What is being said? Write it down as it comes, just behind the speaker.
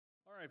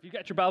If you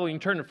got your Bible, you can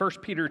turn to 1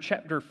 Peter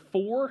chapter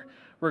 4.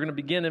 We're going to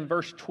begin in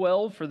verse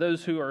 12. For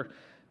those who are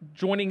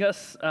joining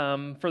us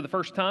for the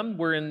first time,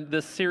 we're in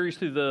this series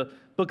through the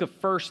book of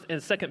 1st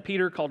and 2nd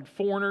Peter called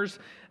Foreigners.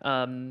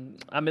 I'm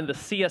in the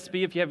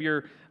CSB if you have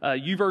your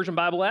YouVersion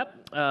Bible app.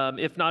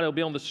 If not, it'll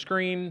be on the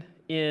screen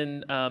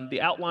in the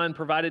outline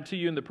provided to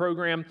you in the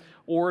program.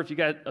 Or if you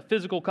got a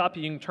physical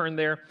copy, you can turn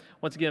there.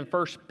 Once again,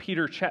 1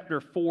 Peter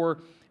chapter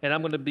 4. And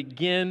I'm going to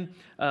begin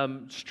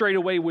straight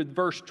away with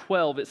verse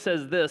 12. It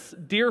says this: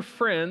 "Dear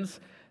friends,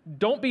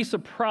 don't be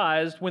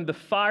surprised when the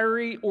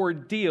fiery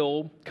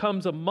ordeal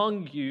comes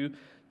among you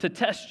to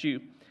test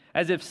you,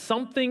 as if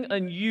something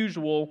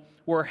unusual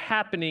were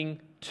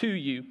happening to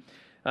you."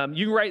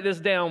 You can write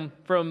this down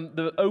from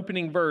the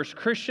opening verse.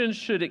 Christians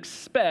should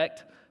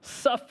expect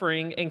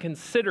suffering and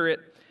consider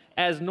it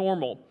as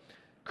normal.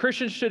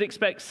 Christians should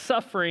expect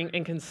suffering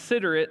and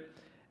consider it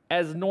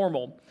as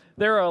normal.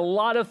 There are a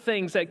lot of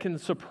things that can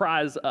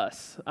surprise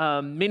us.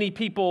 Many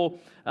people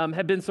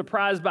have been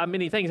surprised by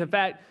many things. In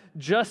fact,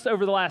 just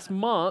over the last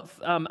month,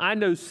 I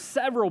know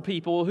several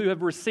people who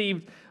have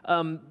received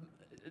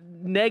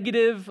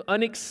negative,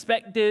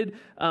 unexpected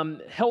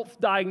health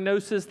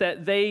diagnosis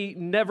that they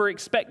never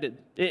expected.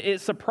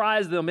 It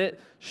surprised them. It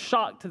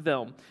shocked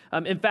them.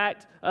 In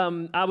fact,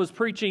 I was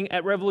preaching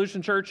at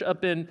Revolution Church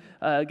up in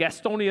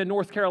Gastonia,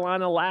 North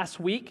Carolina last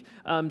week,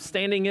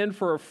 standing in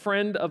for a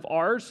friend of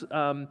ours,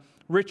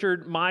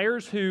 Richard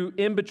Myers, who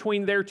in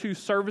between their two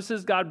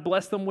services, God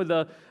blessed them with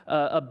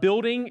a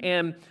building,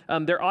 and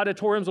their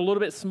auditorium's a little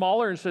bit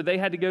smaller, and so they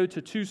had to go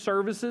to two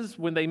services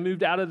when they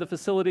moved out of the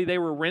facility they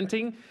were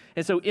renting.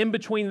 And so in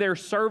between their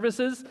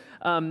services,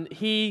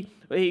 he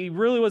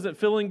really wasn't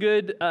feeling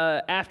good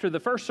after the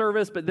first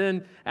service, but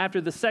then after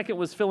the second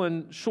was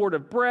feeling short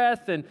of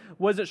breath and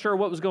wasn't sure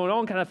what was going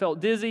on, kind of felt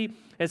dizzy.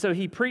 And so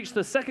he preached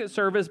the second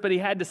service, but he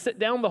had to sit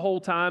down the whole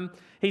time.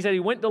 He said he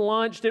went to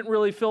lunch, didn't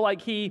really feel like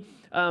he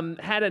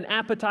had an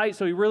appetite,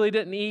 so he really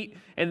didn't eat.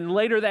 And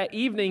later that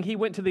evening, he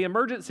went to the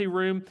emergency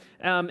room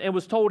and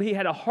was told he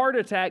had a heart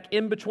attack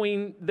in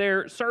between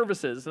their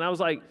services. And I was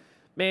like,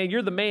 man,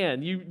 you're the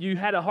man. You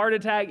had a heart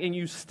attack and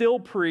you still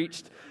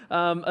preached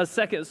a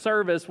second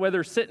service,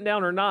 whether sitting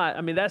down or not.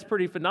 I mean, that's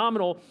pretty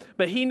phenomenal.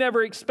 But he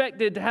never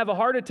expected to have a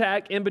heart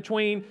attack in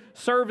between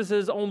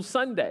services on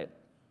Sunday.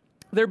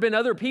 There have been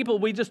other people.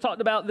 We just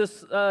talked about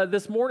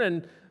this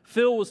morning.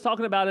 Phil was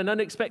talking about an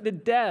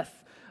unexpected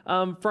death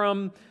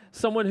from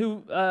someone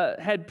who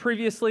had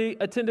previously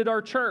attended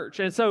our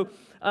church. And so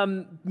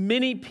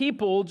many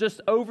people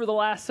just over the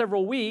last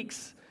several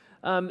weeks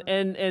and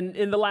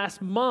in the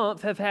last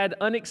month have had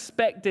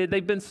unexpected,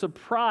 they've been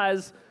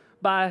surprised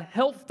by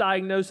health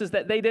diagnosis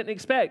that they didn't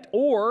expect.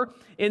 Or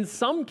in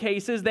some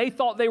cases, they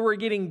thought they were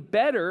getting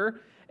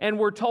better and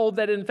were told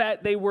that in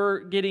fact they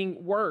were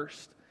getting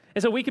worse.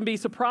 And so we can be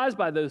surprised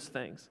by those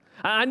things.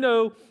 I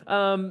know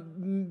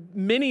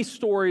many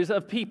stories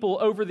of people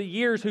over the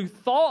years who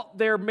thought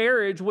their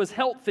marriage was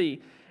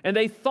healthy and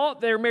they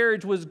thought their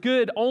marriage was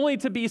good, only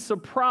to be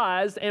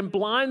surprised and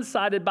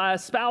blindsided by a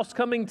spouse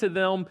coming to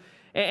them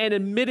and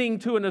admitting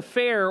to an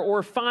affair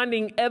or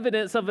finding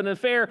evidence of an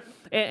affair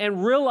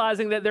and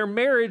realizing that their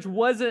marriage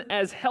wasn't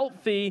as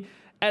healthy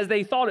as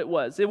they thought it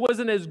was. It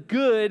wasn't as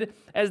good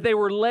as they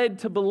were led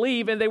to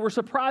believe, and they were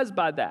surprised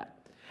by that.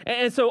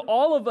 And so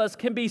all of us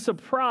can be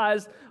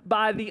surprised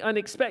by the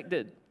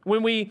unexpected.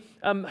 When we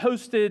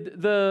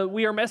hosted the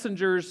We Are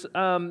Messengers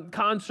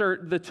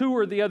concert, the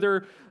tour the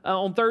other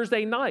on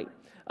Thursday night,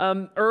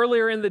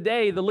 earlier in the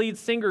day, the lead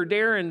singer,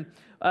 Darren,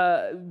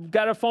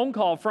 got a phone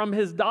call from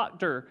his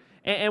doctor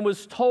and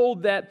was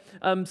told that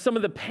some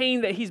of the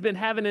pain that he's been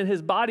having in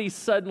his body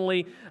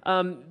suddenly,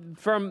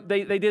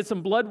 they did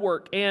some blood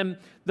work, and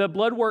the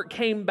blood work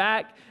came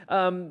back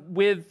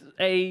with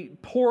a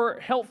poor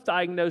health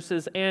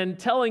diagnosis and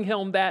telling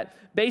him that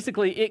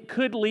basically it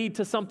could lead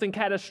to something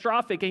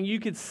catastrophic, and you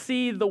could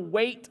see the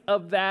weight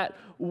of that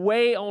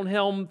weigh on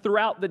him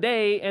throughout the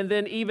day and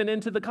then even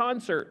into the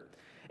concert.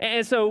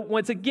 And so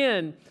once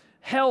again,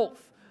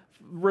 health,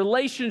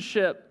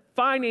 relationship,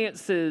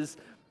 finances,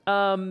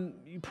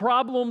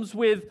 problems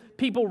with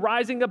people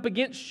rising up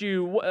against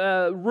you,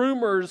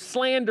 rumors,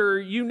 slander,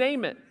 you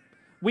name it.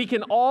 We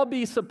can all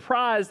be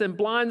surprised and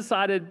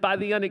blindsided by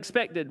the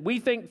unexpected. We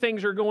think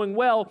things are going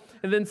well,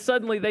 and then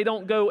suddenly they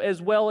don't go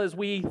as well as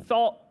we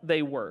thought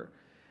they were.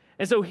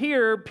 And so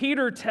here,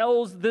 Peter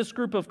tells this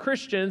group of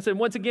Christians, and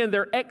once again,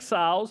 they're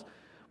exiles.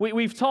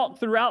 We've talked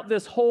throughout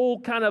this whole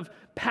kind of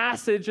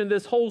passage and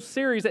this whole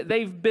series that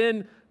they've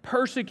been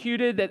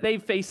persecuted, that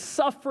they've faced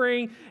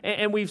suffering,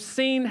 and we've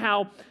seen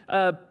how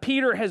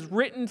Peter has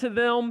written to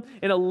them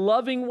in a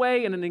loving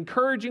way and an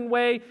encouraging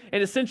way,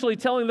 and essentially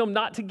telling them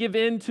not to give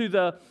in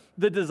to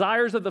the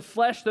desires of the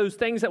flesh, those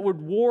things that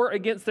would war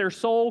against their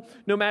soul,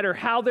 no matter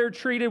how they're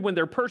treated, when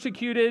they're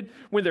persecuted,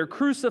 when they're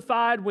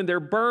crucified, when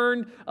they're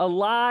burned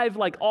alive,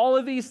 like all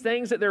of these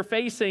things that they're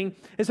facing.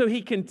 And so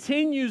he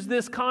continues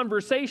this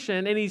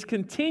conversation, and he's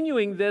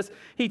continuing this.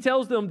 He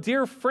tells them,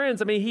 dear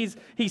friends, I mean,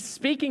 he's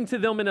speaking to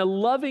them in a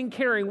loving,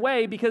 caring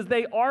way because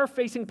they are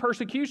facing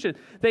persecution.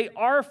 They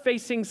are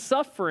facing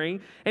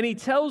suffering, and he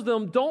tells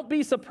them, don't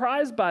be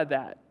surprised by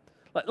that.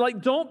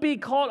 Like, don't be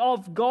caught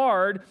off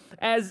guard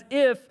as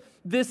if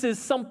this is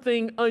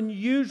something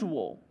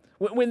unusual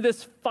when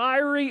this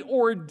fiery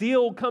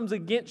ordeal comes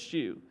against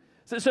you.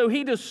 So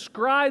he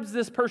describes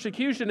this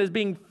persecution as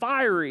being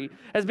fiery,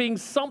 as being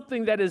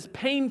something that is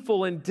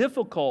painful and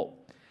difficult.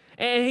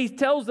 And he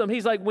tells them,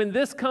 he's like, when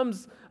this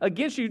comes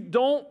against you,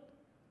 don't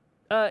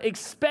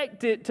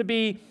expect it to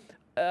be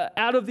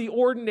out of the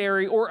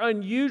ordinary or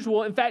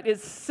unusual. In fact,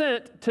 it's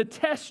sent to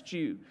test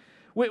you,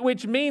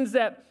 which means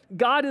that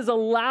God is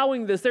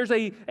allowing this. There's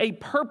a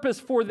purpose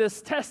for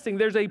this testing.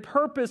 There's a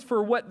purpose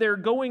for what they're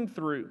going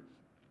through.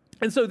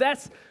 And so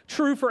that's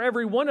true for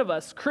every one of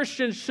us.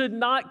 Christians should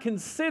not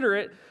consider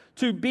it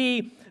to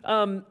be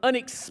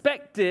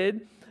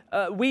unexpected.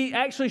 We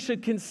actually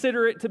should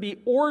consider it to be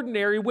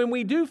ordinary when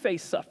we do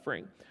face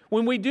suffering,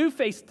 when we do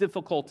face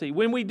difficulty,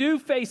 when we do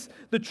face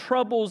the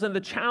troubles and the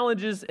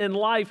challenges in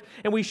life.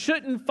 And we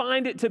shouldn't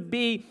find it to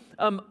be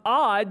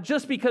odd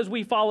just because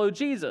we follow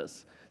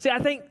Jesus. See, I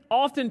think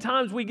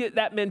oftentimes we get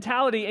that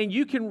mentality, and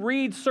you can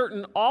read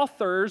certain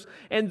authors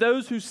and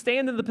those who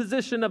stand in the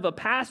position of a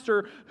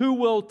pastor who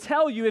will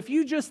tell you, if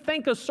you just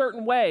think a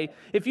certain way,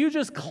 if you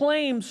just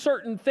claim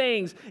certain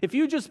things, if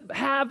you just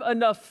have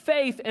enough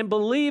faith and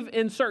believe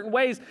in certain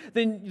ways,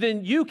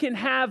 then you can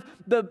have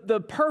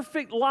the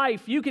perfect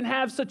life. You can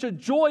have such a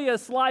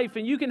joyous life,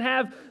 and you can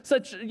have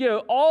such,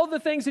 all the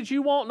things that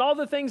you want and all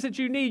the things that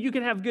you need. You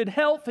can have good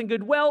health and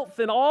good wealth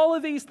and all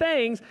of these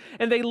things,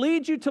 and they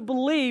lead you to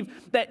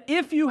believe that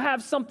if you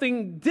have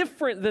something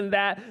different than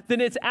that,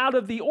 then it's out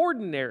of the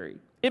ordinary.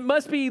 It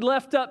must be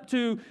left up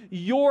to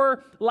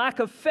your lack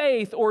of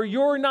faith or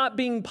your not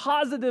being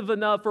positive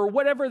enough or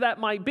whatever that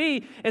might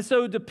be. And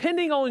so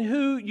depending on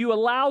who you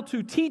allow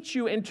to teach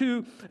you and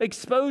to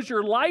expose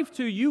your life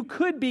to, you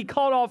could be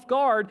caught off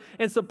guard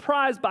and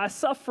surprised by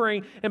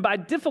suffering and by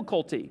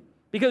difficulty.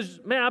 Because,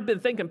 man, I've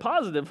been thinking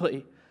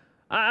positively.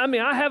 I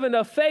mean, I have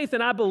enough faith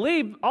and I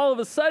believe all of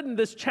a sudden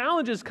this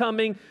challenge is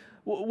coming.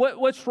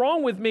 What's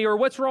wrong with me or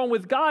what's wrong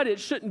with God? It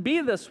shouldn't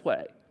be this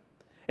way.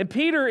 And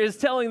Peter is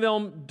telling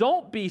them,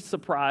 don't be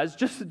surprised.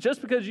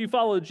 Just because you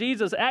follow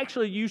Jesus,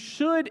 actually, you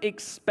should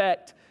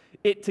expect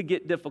it to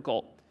get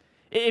difficult.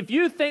 If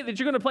you think that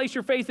you're going to place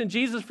your faith in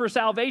Jesus for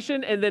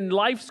salvation and then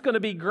life's going to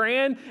be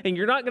grand and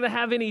you're not going to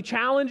have any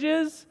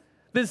challenges,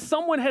 then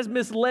someone has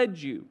misled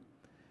you.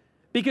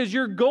 Because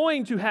you're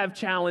going to have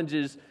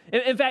challenges.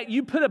 In fact,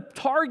 you put a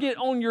target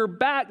on your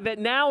back that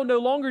now no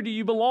longer do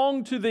you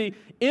belong to the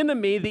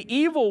enemy, the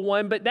evil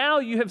one, but now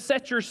you have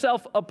set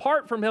yourself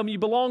apart from him. You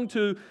belong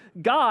to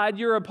God.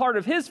 You're a part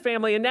of his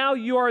family, and now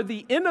you are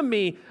the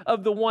enemy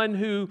of the one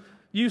who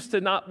used to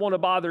not want to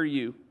bother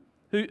you,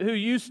 who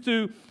used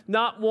to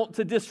not want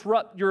to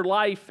disrupt your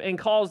life and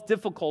cause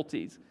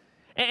difficulties.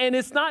 And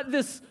it's not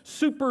this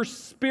super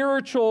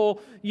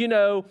spiritual,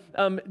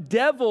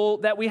 devil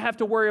that we have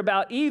to worry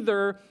about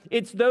either.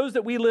 It's those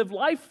that we live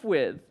life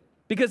with.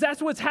 Because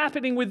that's what's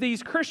happening with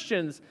these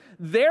Christians.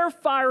 Their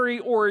fiery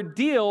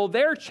ordeal,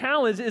 their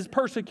challenge is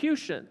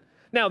persecution.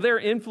 Now, they're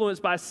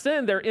influenced by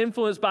sin. They're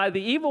influenced by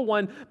the evil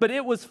one. But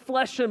it was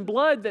flesh and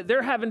blood that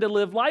they're having to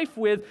live life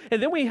with.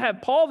 And then we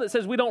have Paul that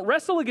says we don't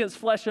wrestle against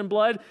flesh and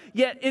blood,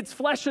 yet it's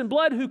flesh and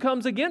blood who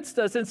comes against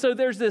us. And so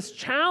there's this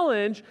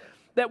challenge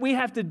that we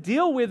have to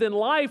deal with in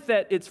life,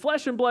 that it's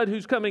flesh and blood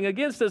who's coming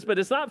against us, but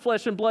it's not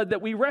flesh and blood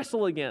that we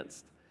wrestle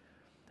against.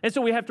 And so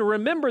we have to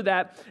remember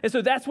that. And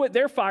so that's what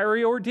their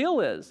fiery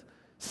ordeal is.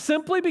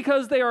 Simply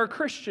because they are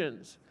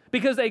Christians,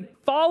 because they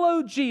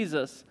follow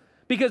Jesus,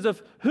 because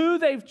of who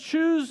they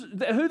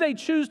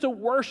choose to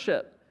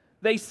worship,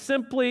 they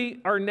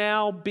simply are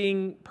now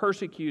being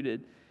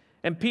persecuted.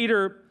 And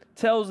Peter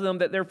tells them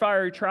that their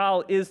fiery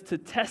trial is to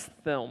test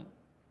them.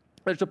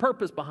 There's a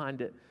purpose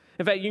behind it.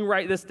 In fact, you can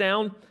write this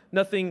down,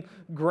 nothing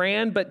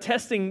grand, but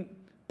testing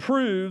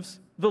proves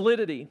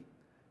validity.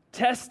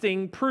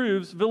 Testing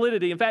proves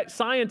validity. In fact,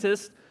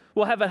 scientists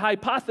will have a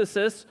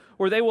hypothesis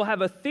or they will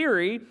have a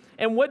theory,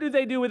 and what do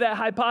they do with that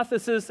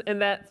hypothesis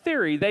and that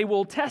theory? They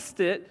will test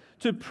it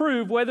to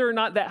prove whether or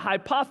not that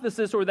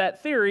hypothesis or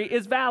that theory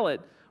is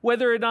valid,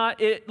 whether or not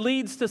it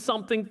leads to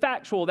something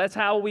factual. That's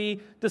how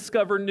we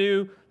discover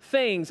new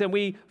things, and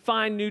we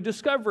find new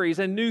discoveries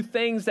and new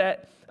things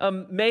that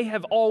may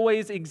have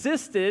always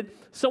existed.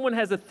 Someone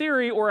has a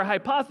theory or a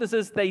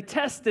hypothesis, they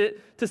test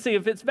it to see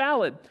if it's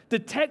valid.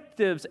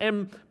 Detectives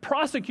and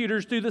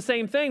prosecutors do the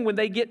same thing when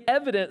they get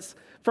evidence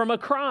from a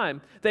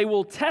crime. They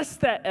will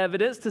test that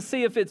evidence to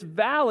see if it's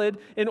valid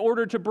in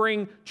order to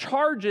bring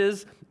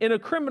charges in a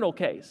criminal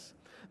case.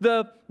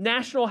 The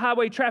National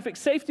Highway Traffic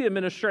Safety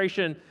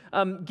Administration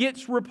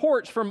gets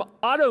reports from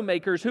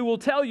automakers who will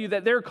tell you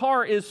that their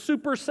car is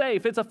super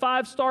safe. It's a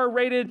 5-star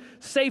rated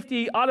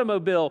safety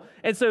automobile.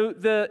 And so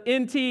the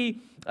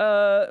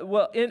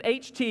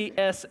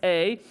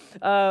NHTSA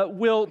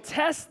will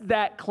test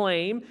that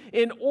claim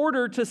in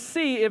order to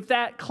see if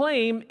that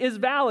claim is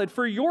valid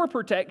for your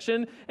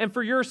protection and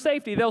for your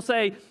safety. They'll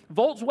say,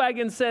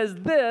 Volkswagen says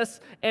this,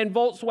 and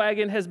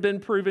Volkswagen has been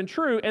proven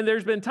true. And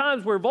there's been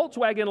times where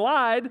Volkswagen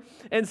lied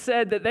and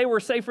said that they were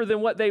safer than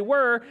what they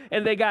were,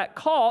 and they got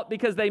caught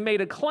because they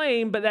made a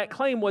claim, but that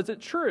claim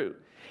wasn't true.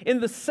 In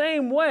the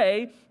same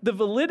way, the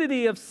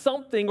validity of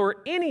something or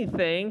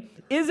anything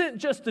isn't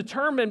just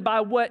determined by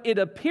what it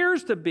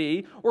appears to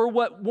be or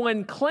what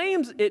one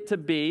claims it to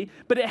be,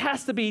 but it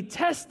has to be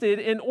tested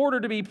in order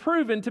to be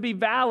proven to be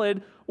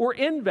valid or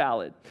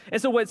invalid.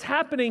 And so what's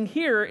happening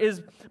here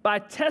is by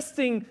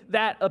testing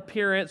that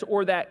appearance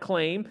or that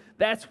claim,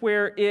 that's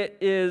where it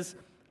is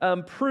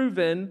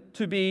proven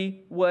to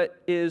be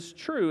what is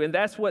true. And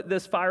that's what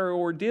this fiery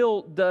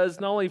ordeal does,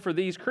 not only for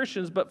these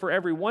Christians, but for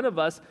every one of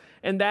us.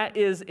 And that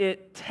is,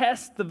 it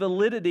tests the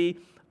validity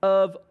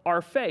of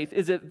our faith.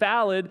 Is it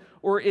valid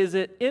or is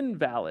it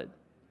invalid?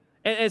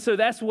 And so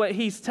that's what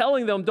he's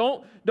telling them.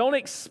 Don't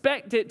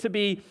expect it to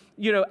be,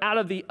 out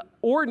of the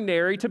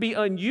ordinary, to be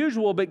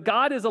unusual, but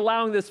God is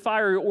allowing this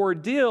fiery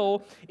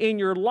ordeal in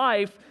your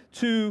life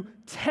to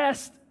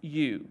test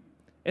you.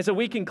 And so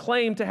we can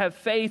claim to have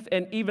faith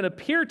and even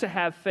appear to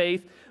have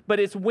faith, but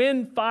it's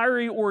when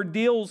fiery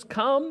ordeals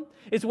come,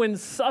 it's when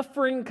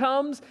suffering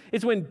comes,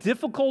 it's when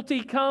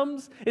difficulty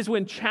comes, it's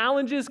when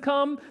challenges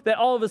come, that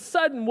all of a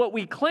sudden what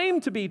we claim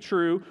to be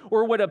true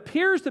or what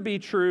appears to be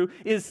true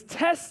is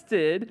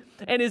tested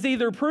and is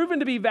either proven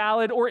to be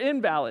valid or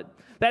invalid.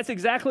 That's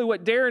exactly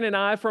what Darren and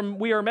I from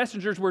We Are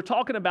Messengers were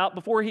talking about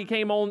before he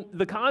came on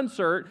the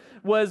concert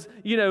was,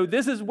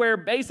 this is where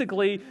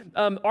basically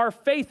our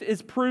faith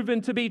is proven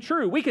to be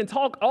true. We can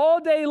talk all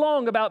day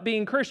long about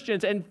being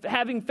Christians and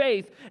having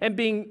faith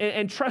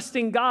and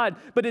trusting God,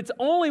 but it's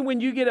only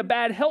when you get a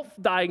bad health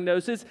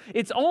diagnosis,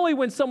 it's only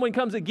when someone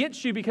comes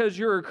against you because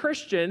you're a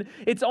Christian,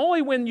 it's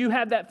only when you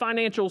have that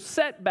financial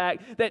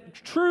setback that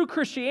true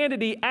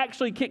Christianity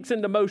actually kicks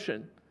into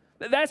motion.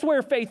 That's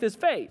where faith is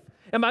faith.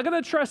 Am I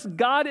going to trust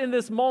God in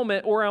this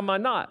moment or am I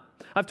not?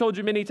 I've told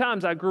you many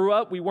times, I grew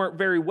up, we weren't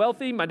very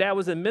wealthy. My dad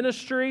was in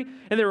ministry,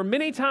 and there were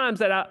many times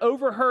that I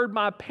overheard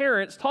my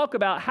parents talk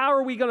about how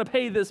are we going to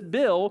pay this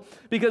bill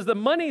because the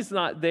money's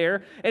not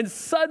there. And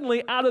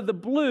suddenly, out of the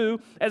blue,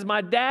 as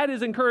my dad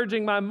is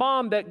encouraging my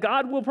mom that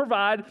God will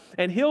provide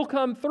and he'll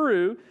come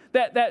through,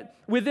 that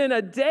within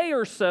a day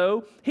or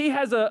so, he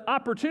has an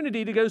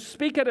opportunity to go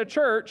speak at a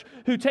church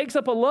who takes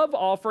up a love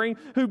offering,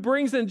 who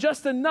brings in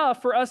just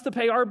enough for us to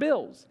pay our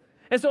bills.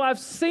 And so I've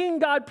seen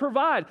God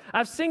provide.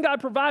 I've seen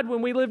God provide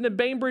when we lived in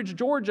Bainbridge,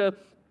 Georgia,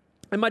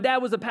 and my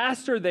dad was a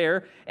pastor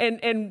there,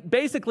 and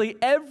basically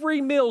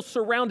every meal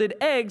surrounded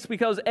eggs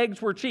because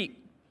eggs were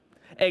cheap.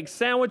 Egg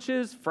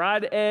sandwiches,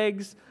 fried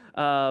eggs,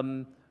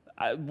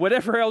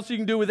 whatever else you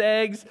can do with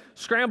eggs,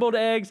 scrambled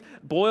eggs,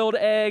 boiled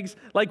eggs.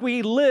 Like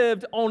we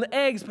lived on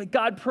eggs, but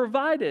God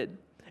provided.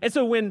 And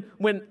so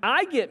when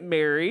I get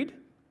married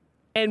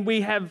and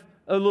we have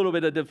a little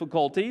bit of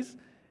difficulties,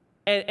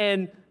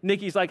 and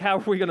Nikki's like, how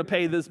are we going to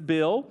pay this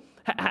bill?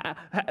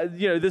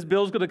 This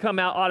bill's going to come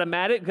out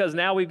automatic because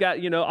now we've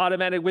got,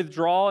 automatic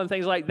withdrawal and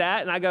things like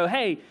that. And I go,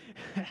 hey,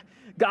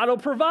 God will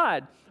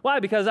provide.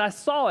 Why? Because I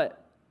saw it.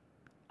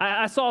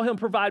 I saw him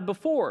provide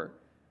before.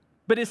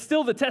 But it's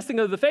still the testing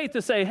of the faith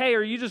to say, hey,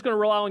 are you just going to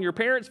rely on your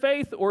parents'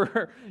 faith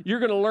or you're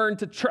going to learn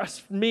to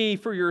trust me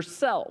for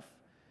yourself?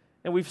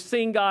 And we've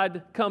seen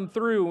God come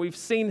through and we've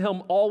seen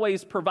him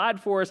always provide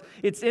for us.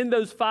 It's in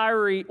those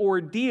fiery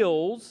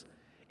ordeals,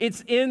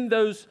 it's in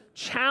those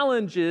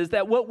challenges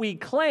that what we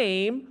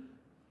claim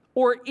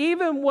or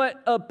even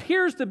what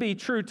appears to be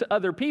true to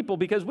other people,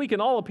 because we can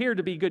all appear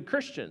to be good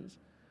Christians.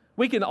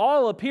 We can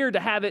all appear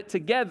to have it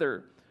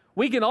together.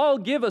 We can all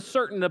give a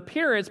certain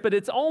appearance, but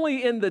it's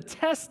only in the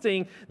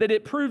testing that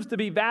it proves to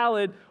be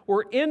valid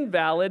or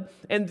invalid.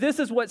 And this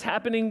is what's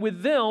happening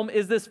with them,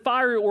 is this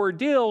fiery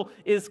ordeal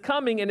is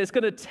coming and it's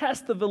going to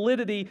test the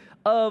validity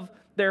of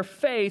their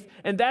faith.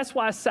 And that's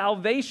why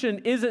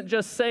salvation isn't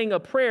just saying a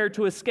prayer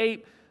to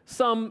escape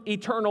some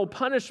eternal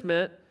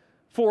punishment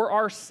for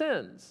our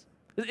sins.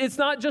 It's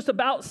not just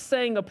about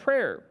saying a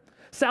prayer.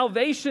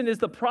 Salvation is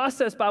the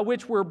process by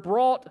which we're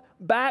brought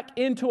back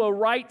into a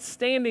right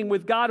standing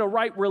with God, a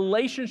right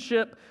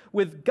relationship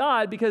with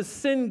God, because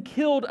sin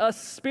killed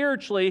us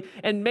spiritually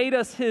and made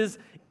us his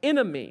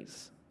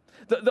enemies.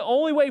 The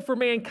only way for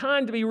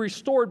mankind to be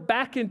restored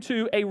back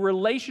into a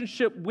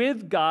relationship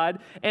with God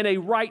and a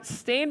right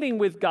standing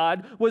with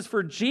God was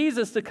for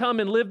Jesus to come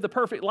and live the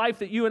perfect life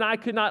that you and I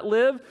could not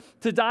live,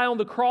 to die on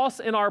the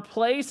cross in our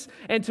place,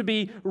 and to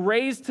be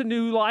raised to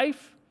new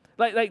life.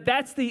 Like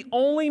that's the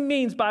only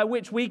means by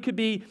which we could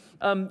be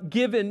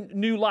given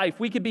new life.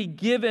 We could be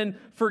given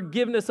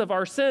forgiveness of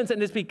our sins.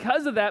 And it's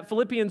because of that,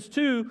 Philippians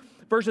 2,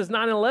 verses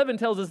 9 and 11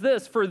 tells us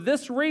this: for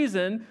this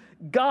reason,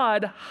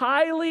 God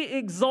highly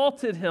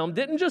exalted him,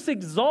 didn't just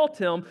exalt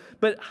him,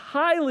 but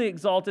highly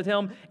exalted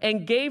him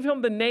and gave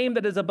him the name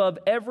that is above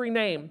every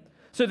name,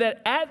 so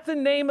that at the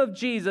name of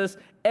Jesus,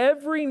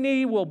 every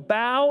knee will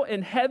bow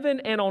in heaven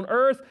and on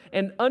earth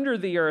and under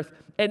the earth,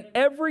 and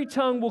every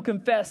tongue will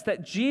confess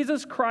that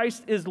Jesus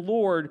Christ is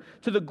Lord,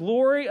 to the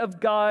glory of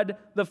God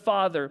the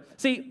Father.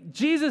 See,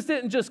 Jesus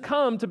didn't just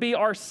come to be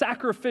our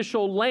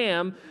sacrificial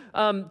lamb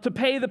to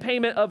pay the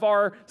payment of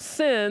our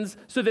sins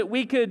so that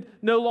we could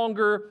no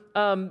longer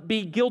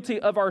be guilty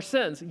of our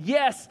sins.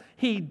 Yes,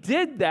 he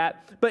did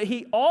that, but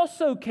he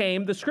also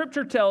came, the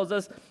scripture tells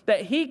us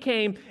that he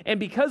came, and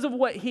because of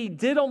what he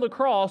did on the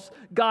cross,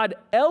 God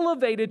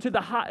elevated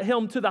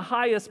him to the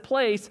highest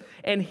place,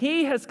 and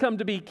he has come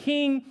to be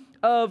king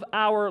of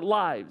our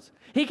lives.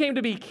 He came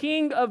to be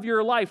king of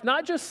your life,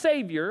 not just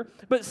Savior,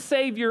 but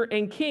Savior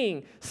and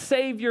King,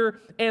 Savior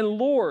and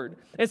Lord.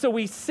 And so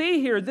we see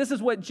here, this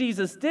is what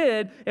Jesus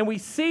did, and we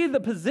see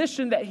the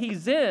position that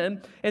he's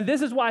in, and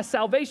this is why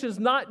salvation is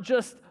not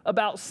just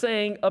about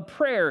saying a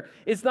prayer.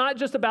 It's not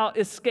just about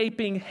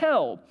escaping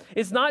hell.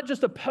 It's not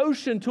just a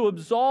potion to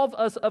absolve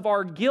us of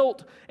our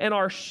guilt and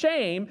our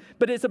shame,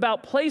 but it's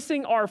about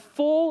placing our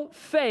full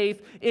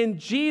faith in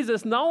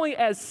Jesus, not only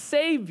as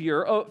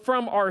Savior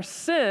from our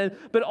sin,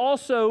 but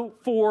also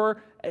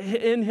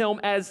in him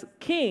as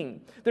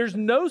King. There's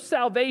no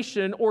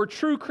salvation or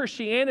true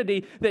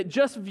Christianity that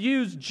just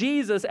views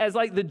Jesus as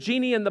like the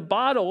genie in the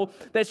bottle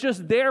that's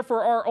just there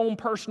for our own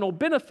personal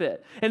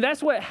benefit. And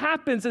that's what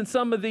happens in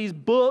some of these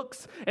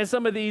books and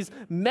some of these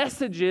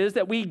messages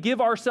that we give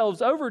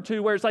ourselves over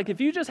to, where it's like,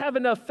 if you just have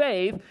enough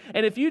faith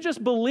and if you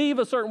just believe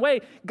a certain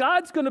way,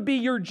 God's going to be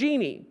your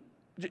genie.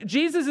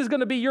 Jesus is going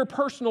to be your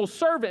personal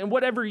servant, and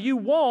whatever you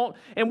want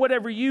and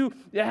whatever you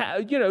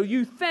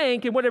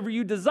think and whatever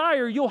you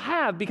desire, you'll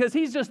have, because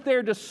he's just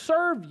there to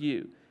serve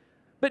you.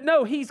 But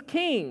no, he's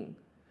king.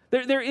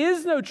 There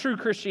is no true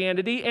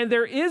Christianity and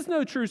there is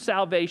no true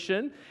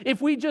salvation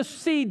if we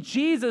just see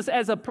Jesus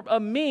as a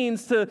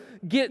means to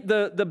get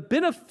the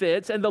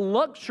benefits and the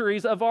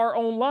luxuries of our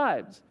own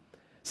lives.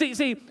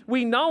 See,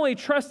 we not only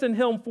trust in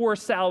him for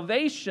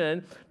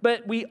salvation,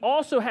 but we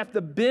also have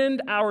to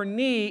bend our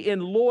knee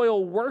in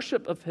loyal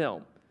worship of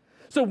him.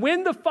 So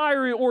when the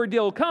fiery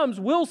ordeal comes,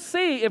 we'll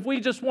see if we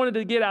just wanted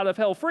to get out of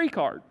hell free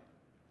card.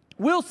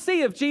 We'll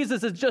see if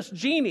Jesus is just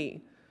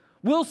genie.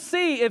 We'll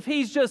see if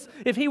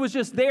he was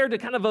just there to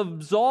kind of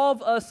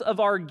absolve us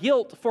of our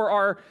guilt for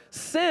our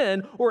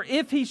sin, or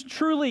if he's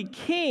truly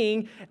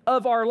king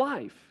of our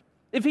life.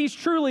 If he's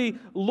truly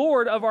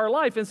Lord of our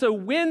life. And so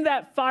when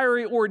that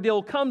fiery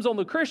ordeal comes on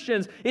the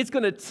Christians, it's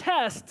going to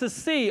test to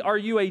see, are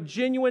you a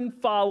genuine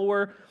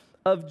follower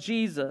of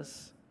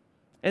Jesus?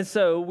 And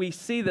so we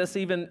see this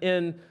even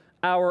in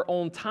our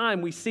own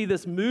time. We see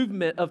this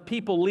movement of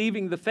people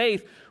leaving the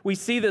faith. We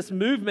see this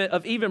movement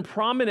of even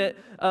prominent,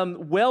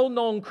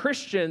 well-known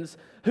Christians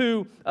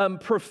who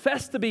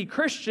profess to be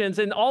Christians,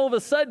 and all of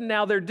a sudden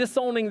now they're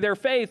disowning their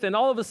faith, and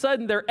all of a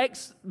sudden they're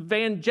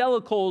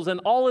ex-evangelicals and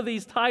all of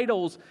these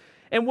titles.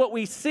 And what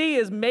we see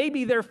is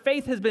maybe their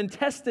faith has been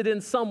tested in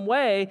some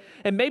way,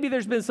 and maybe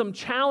there's been some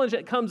challenge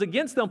that comes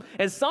against them.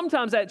 And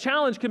sometimes that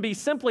challenge can be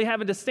simply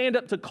having to stand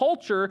up to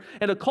culture,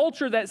 and a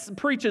culture that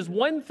preaches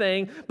one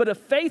thing, but a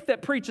faith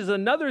that preaches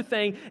another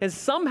thing. And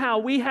somehow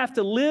we have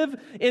to live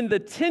in the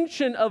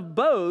tension of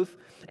both.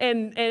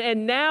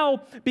 And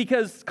now,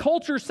 because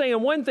culture's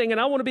saying one thing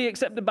and I want to be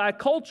accepted by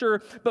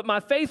culture, but my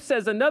faith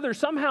says another,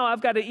 somehow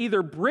I've got to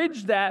either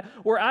bridge that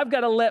or I've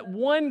got to let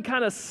one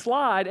kind of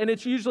slide, and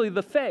it's usually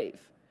the faith.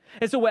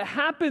 And so what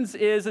happens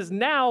is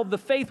now the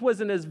faith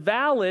wasn't as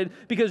valid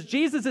because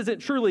Jesus isn't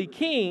truly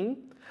king.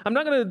 I'm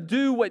not going to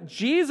do what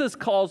Jesus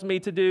calls me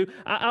to do.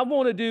 I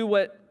want to do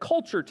what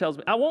culture tells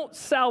me. I want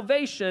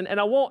salvation and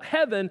I want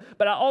heaven,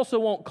 but I also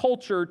want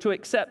culture to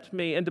accept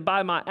me and to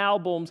buy my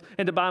albums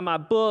and to buy my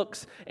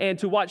books and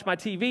to watch my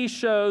TV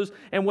shows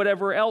and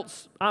whatever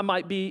else I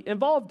might be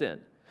involved in.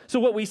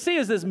 So what we see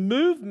is this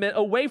movement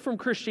away from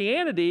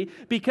Christianity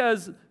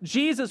because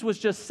Jesus was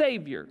just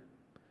Savior.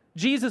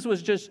 Jesus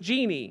was just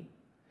genie.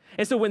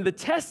 And so when the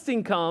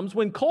testing comes,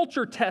 when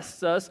culture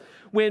tests us,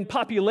 when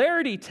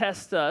popularity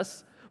tests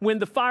us, when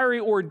the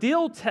fiery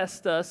ordeal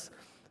tests us,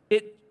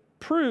 it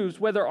proves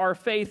whether our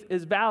faith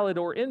is valid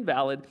or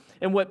invalid.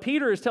 And what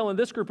Peter is telling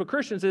this group of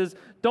Christians is,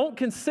 don't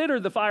consider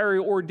the fiery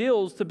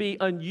ordeals to be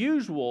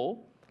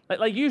unusual.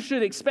 Like you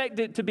should expect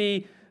it to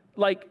be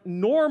like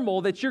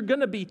normal, that you're going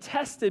to be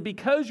tested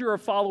because you're a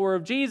follower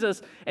of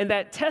Jesus, and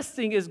that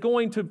testing is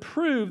going to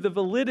prove the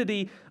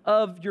validity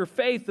of your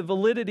faith, the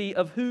validity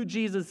of who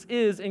Jesus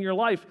is in your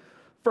life.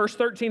 Verse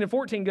 13 and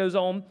 14 goes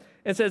on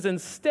and says,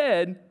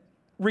 instead,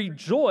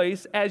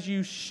 rejoice as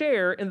you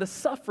share in the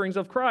sufferings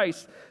of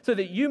Christ, so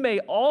that you may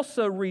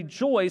also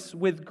rejoice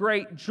with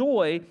great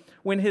joy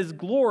when his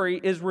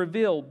glory is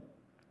revealed.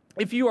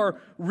 If you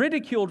are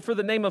ridiculed for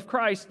the name of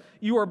Christ,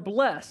 you are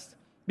blessed,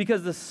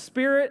 because the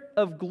Spirit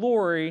of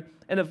glory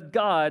and of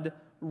God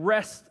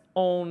rests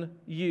on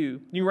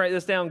you. You write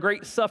this down.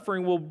 Great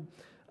suffering will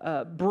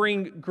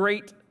bring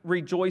great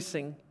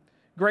rejoicing.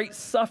 Great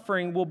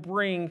suffering will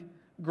bring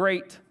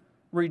great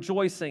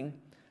rejoicing.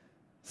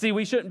 See,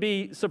 we shouldn't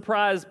be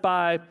surprised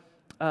by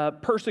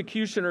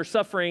persecution or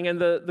suffering, and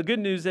the good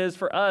news is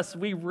for us,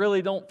 we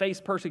really don't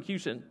face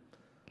persecution.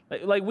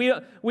 Like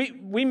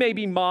we may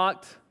be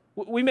mocked,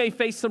 we may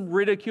face some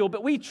ridicule,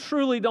 but we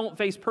truly don't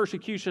face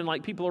persecution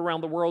like people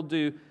around the world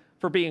do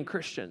for being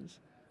Christians.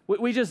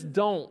 We just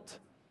don't.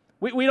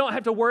 We don't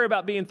have to worry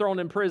about being thrown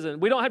in prison.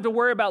 We don't have to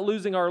worry about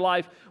losing our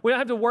life. We don't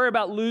have to worry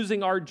about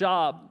losing our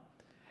job.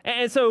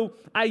 And so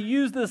I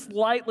use this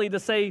lightly to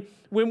say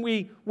when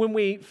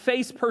we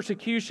face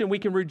persecution, we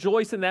can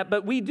rejoice in that,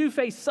 but we do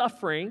face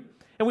suffering,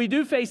 and we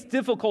do face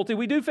difficulty.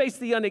 We do face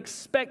the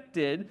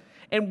unexpected,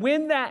 and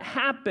when that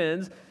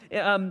happens,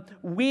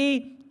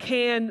 we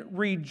can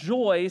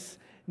rejoice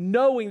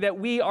knowing that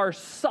we are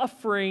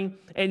suffering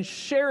and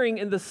sharing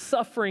in the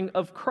suffering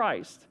of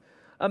Christ.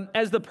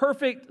 As the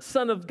perfect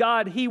Son of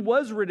God, he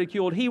was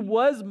ridiculed, he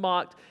was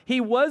mocked,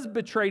 he was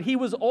betrayed, he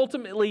was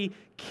ultimately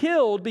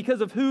killed because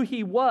of who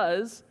he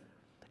was.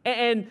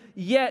 And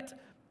yet,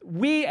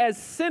 we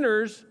as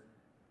sinners,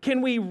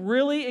 can we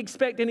really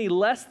expect any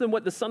less than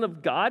what the Son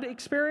of God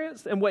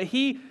experienced and what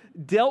he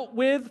dealt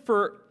with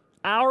for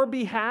our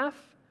behalf?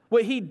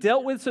 What he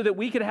dealt with so that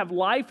we could have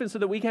life and so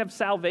that we could have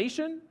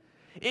salvation?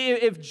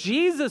 If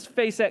Jesus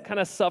faced that kind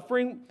of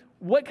suffering,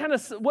 what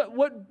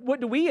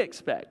do we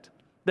expect?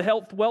 The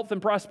health, wealth,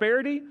 and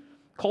prosperity,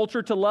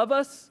 culture to love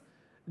us.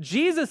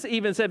 Jesus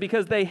even said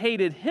because they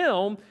hated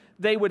him,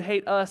 they would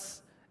hate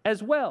us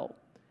as well.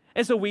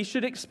 And so we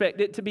should expect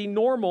it to be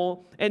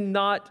normal and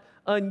not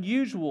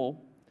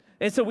unusual.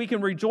 And so we can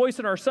rejoice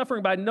in our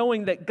suffering by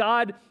knowing that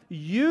God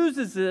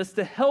uses this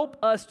to help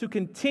us to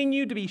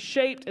continue to be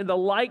shaped in the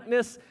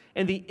likeness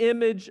and the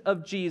image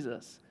of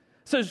Jesus.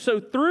 So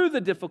through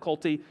the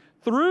difficulty,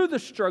 through the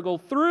struggle,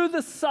 through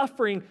the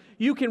suffering,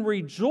 you can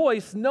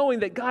rejoice knowing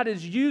that God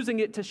is using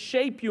it to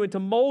shape you and to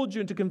mold you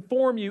and to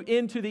conform you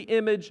into the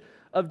image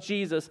of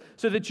Jesus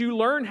so that you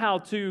learn how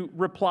to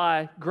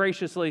reply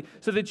graciously,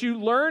 so that you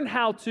learn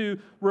how to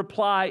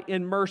reply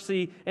in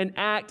mercy and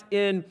act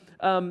in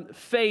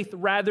faith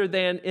rather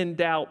than in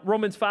doubt.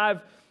 Romans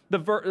 5, the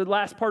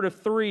last part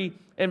of 3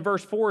 and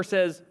verse 4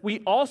 says,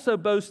 we also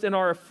boast in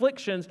our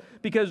afflictions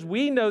because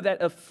we know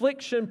that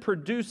affliction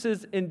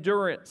produces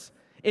endurance.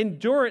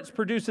 Endurance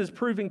produces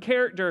proven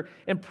character,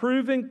 and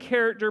proven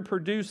character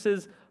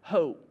produces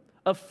hope.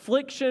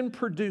 Affliction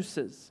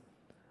produces.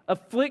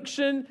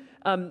 Affliction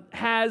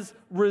has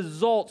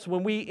results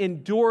when we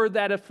endure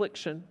that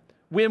affliction.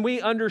 When we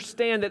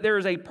understand that there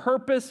is a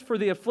purpose for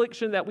the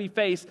affliction that we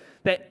face,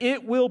 that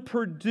it will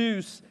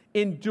produce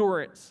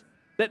endurance.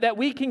 That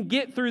we can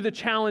get through the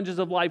challenges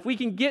of life. We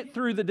can get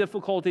through the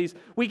difficulties.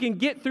 We can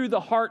get through the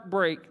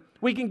heartbreak.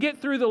 We can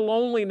get through the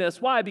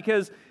loneliness. Why?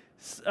 Because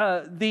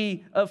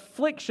the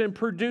affliction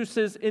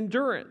produces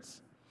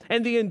endurance.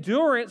 And the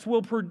endurance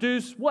will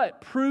produce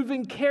what?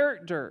 Proven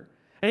character.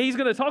 And he's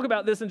going to talk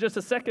about this in just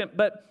a second,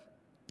 but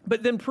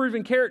then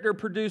proven character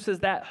produces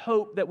that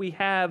hope that we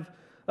have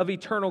of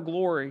eternal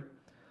glory.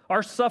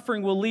 Our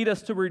suffering will lead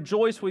us to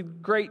rejoice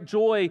with great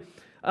joy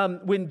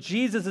when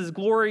Jesus'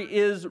 glory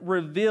is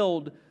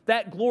revealed.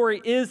 That glory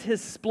is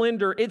his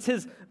splendor. It's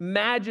his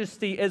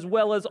majesty as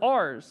well as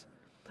ours.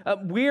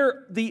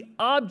 We're the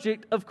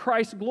object of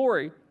Christ's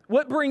glory.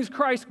 What brings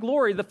Christ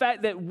glory? The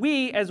fact that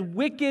we, as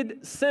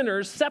wicked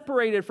sinners,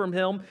 separated from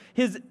him,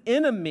 his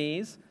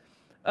enemies,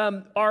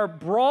 are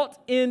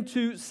brought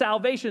into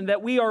salvation,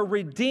 that we are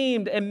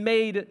redeemed and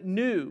made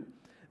new.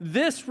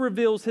 This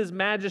reveals his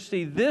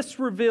majesty. This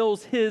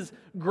reveals his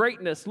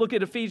greatness. Look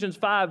at Ephesians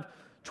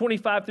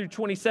 5:25 through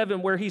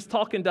 27, where he's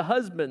talking to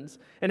husbands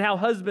and how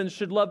husbands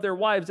should love their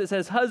wives. It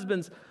says,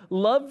 husbands,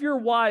 love your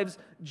wives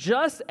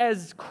just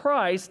as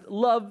Christ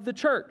loved the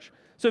church.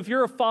 So if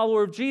you're a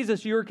follower of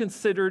Jesus, you're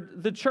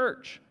considered the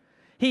church.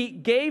 He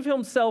gave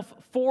himself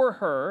for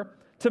her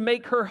to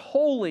make her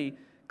holy,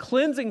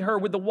 cleansing her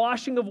with the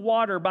washing of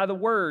water by the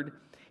word.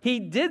 He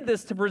did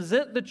this to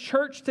present the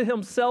church to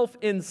himself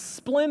in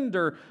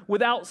splendor,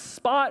 without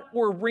spot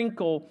or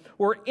wrinkle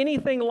or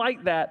anything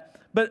like that,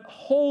 but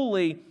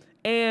holy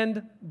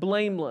and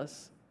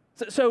blameless.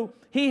 So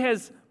he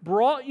has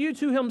brought you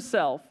to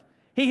himself.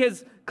 He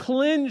has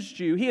cleansed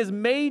you. He has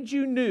made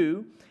you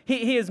new.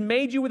 He has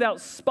made you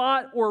without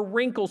spot or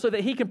wrinkle so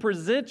that he can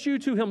present you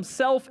to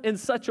himself in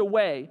such a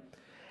way.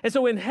 And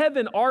so in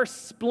heaven, our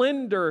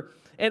splendor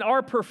and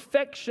our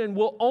perfection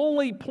will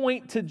only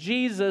point to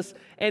Jesus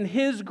and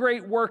his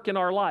great work in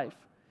our life.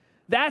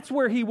 That's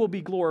where he will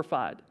be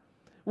glorified.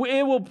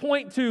 It will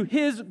point to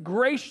his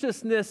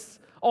graciousness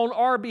on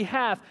our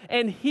behalf,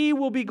 and he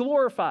will be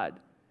glorified.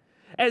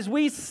 As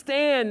we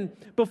stand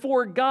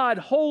before God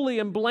holy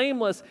and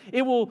blameless,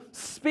 it will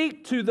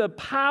speak to the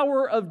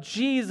power of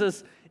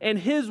Jesus and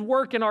his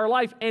work in our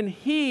life, and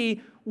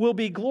he will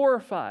be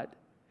glorified.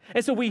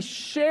 And so we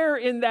share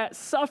in that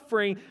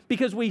suffering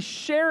because we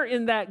share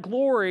in that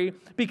glory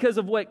because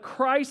of what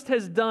Christ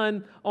has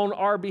done on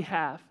our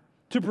behalf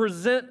to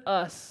present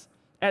us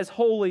as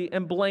holy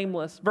and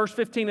blameless. Verse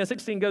 15 and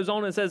 16 goes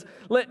on and says,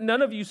 let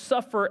none of you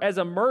suffer as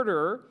a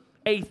murderer,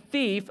 a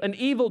thief, an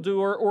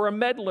evildoer, or a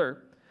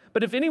meddler,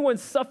 But if anyone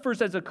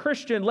suffers as a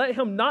Christian, let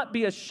him not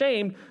be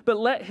ashamed, but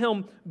let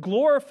him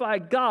glorify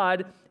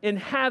God in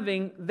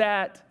having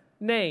that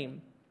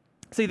name.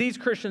 See, these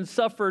Christians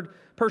suffered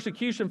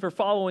persecution for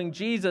following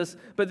Jesus,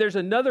 but there's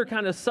another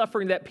kind of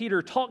suffering that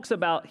Peter talks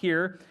about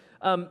here.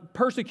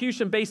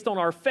 Persecution based on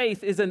our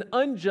faith is an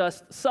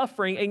unjust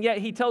suffering, and yet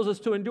he tells us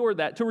to endure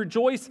that, to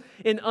rejoice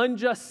in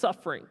unjust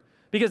suffering,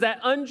 because that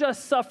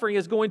unjust suffering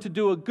is going to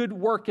do a good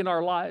work in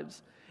our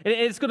lives. And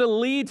it's going to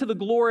lead to the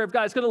glory of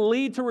God. It's going to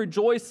lead to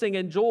rejoicing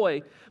and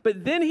joy.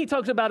 But then he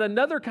talks about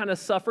another kind of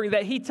suffering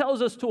that he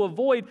tells us to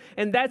avoid,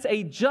 and that's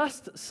a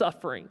just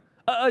suffering,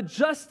 a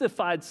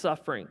justified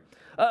suffering,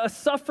 a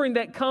suffering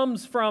that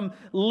comes from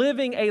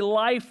living a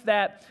life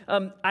that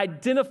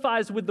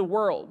identifies with the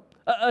world,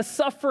 a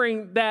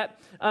suffering that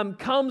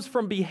comes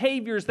from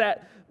behaviors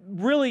that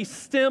really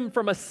stem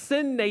from a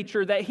sin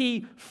nature that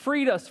he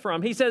freed us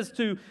from. He says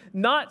to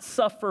not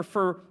suffer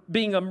for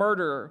being a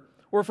murderer,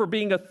 or for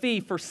being a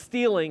thief, for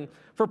stealing,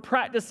 for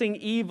practicing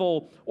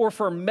evil, or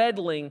for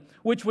meddling,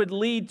 which would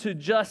lead to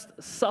just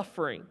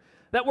suffering.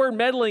 That word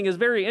meddling is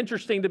very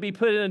interesting to be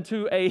put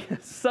into a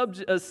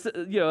subject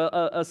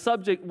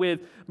with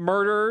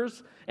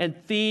murderers and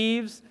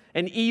thieves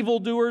and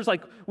evildoers.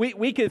 Like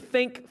we could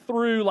think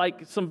through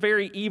like some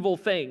very evil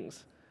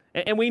things.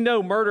 And we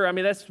know murder, I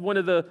mean, that's one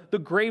of the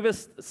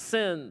gravest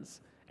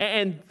sins.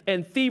 And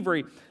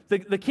thievery.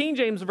 The King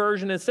James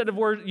Version, instead of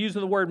using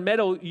the word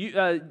meddle,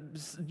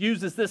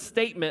 uses this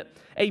statement: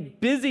 a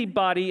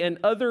busybody in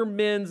other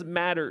men's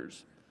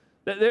matters.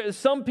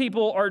 Some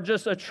people are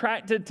just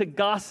attracted to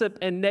gossip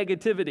and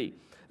negativity.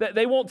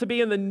 They want to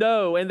be in the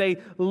know, and they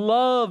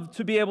love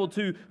to be able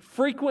to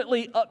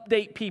frequently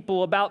update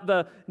people about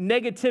the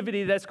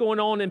negativity that's going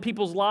on in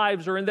people's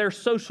lives or in their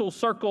social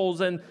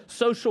circles and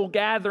social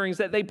gatherings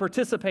that they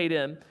participate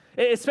in,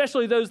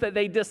 especially those that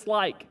they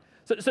dislike.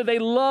 So they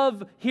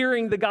love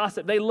hearing the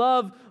gossip. They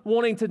love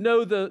wanting to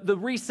know the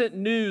recent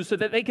news so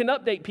that they can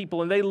update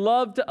people, and they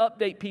love to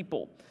update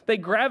people. They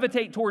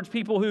gravitate towards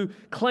people who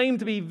claim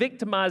to be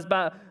victimized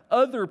by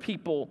other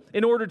people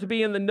in order to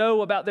be in the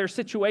know about their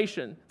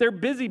situation. They're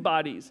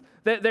busybodies.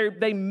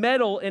 They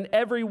meddle in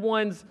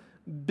everyone's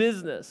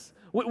business.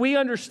 We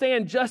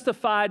understand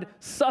justified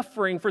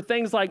suffering for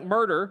things like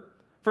murder,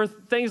 for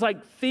things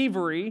like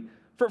thievery,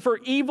 for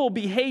evil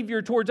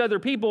behavior towards other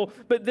people,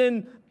 but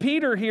then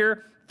Peter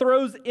here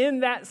throws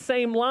in that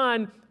same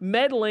line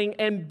meddling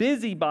and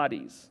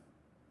busybodies.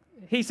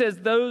 He says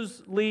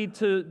those lead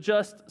to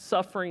just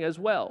suffering as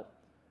well.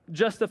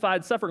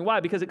 Justified suffering. Why?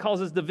 Because it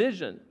causes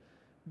division.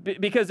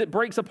 Because it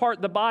breaks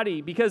apart the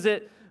body. Because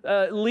it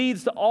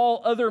leads to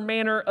all other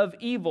manner of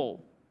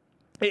evil.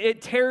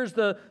 It tears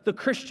the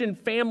Christian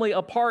family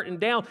apart and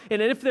down.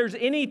 And if there's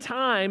any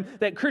time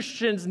that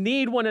Christians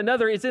need one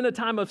another, it's in a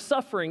time of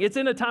suffering. It's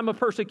in a time of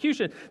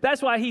persecution.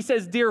 That's why he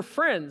says, dear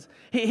friends.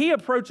 He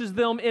approaches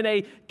them in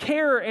a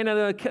care and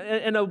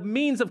a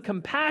means of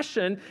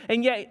compassion.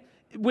 And yet,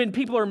 when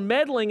people are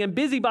meddling and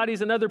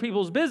busybodies in other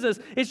people's business,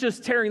 it's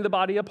just tearing the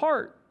body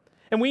apart.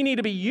 And we need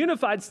to be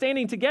unified,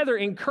 standing together,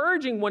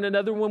 encouraging one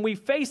another when we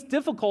face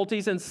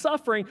difficulties and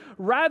suffering,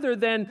 rather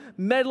than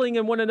meddling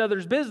in one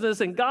another's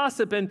business and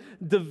gossip and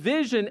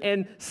division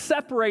and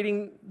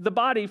separating the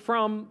body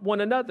from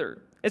one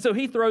another. And so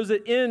he throws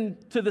it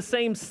into the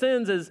same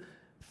sins as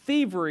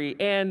thievery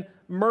and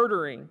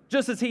murdering,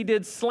 just as he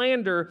did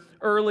slander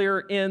earlier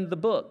in the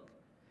book.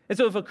 And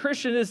so if a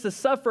Christian is to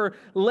suffer,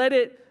 let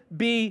it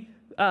be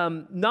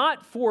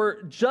not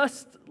for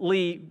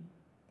justly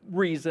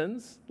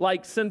reasons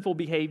like sinful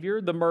behavior,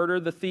 the murder,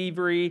 the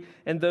thievery,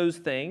 and those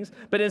things.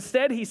 But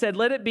instead, he said,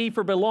 let it be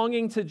for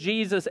belonging to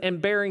Jesus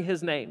and bearing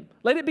his name.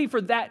 Let it be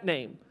for that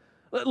name.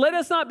 Let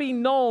us not be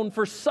known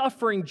for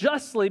suffering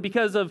justly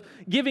because of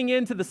giving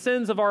in to the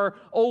sins of our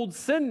old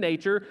sin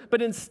nature,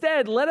 but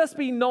instead, let us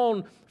be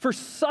known for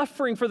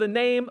suffering for the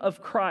name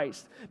of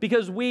Christ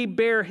because we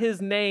bear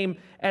his name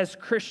as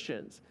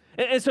Christians.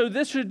 And so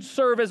this should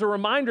serve as a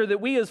reminder that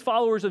we as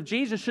followers of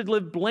Jesus should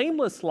live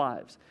blameless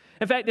lives.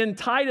 In fact, in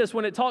Titus,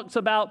 when it talks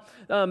about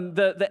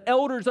the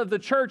elders of the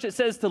church, it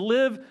says to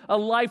live a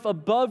life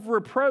above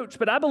reproach.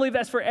 But I believe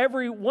that's for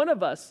every one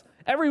of us.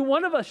 Every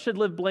one of us should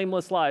live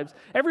blameless lives.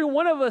 Every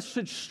one of us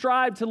should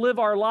strive to live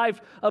our life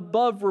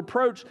above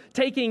reproach,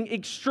 taking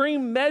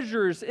extreme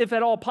measures, if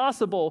at all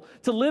possible,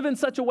 to live in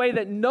such a way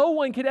that no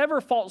one could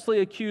ever falsely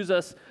accuse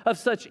us of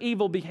such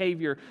evil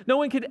behavior. No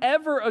one could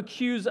ever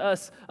accuse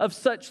us of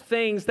such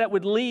things that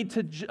would lead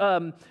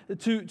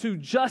to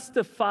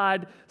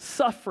justified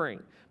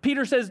suffering.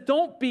 Peter says,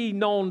 don't be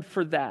known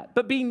for that,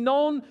 but be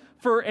known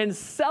for and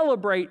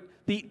celebrate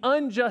the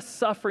unjust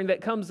suffering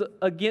that comes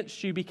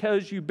against you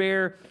because you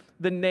bear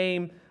the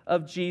name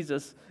of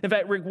Jesus. In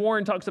fact, Rick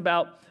Warren talks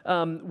about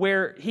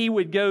where he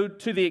would go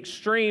to the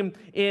extreme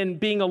in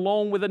being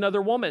alone with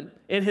another woman.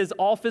 In his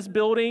office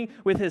building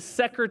with his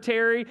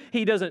secretary,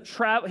 he doesn't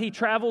travel. He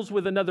travels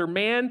with another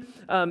man,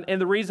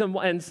 and the reason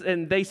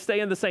and they stay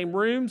in the same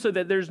room so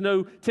that there's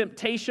no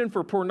temptation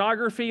for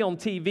pornography on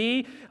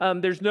TV.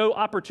 There's no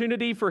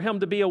opportunity for him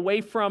to be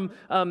away from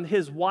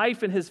his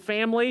wife and his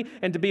family,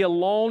 and to be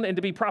alone and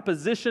to be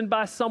propositioned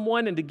by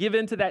someone and to give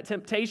in to that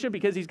temptation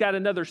because he's got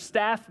another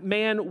staff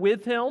man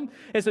with him.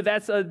 And so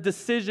that's a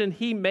decision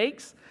he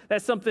makes.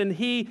 That's something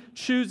he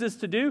chooses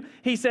to do.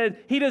 He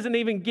said he doesn't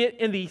even get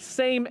in the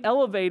same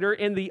elevator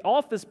in the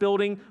office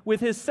building with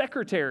his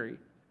secretary.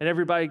 And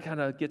everybody kind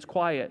of gets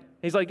quiet.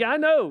 He's like, yeah, I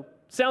know.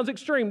 Sounds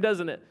extreme,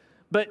 doesn't it?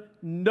 But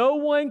no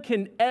one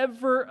can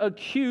ever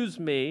accuse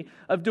me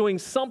of doing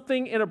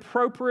something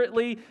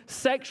inappropriately,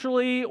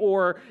 sexually,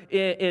 or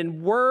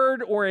in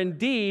word or in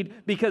deed,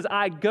 because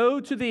I go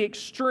to the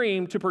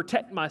extreme to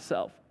protect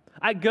myself.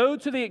 I go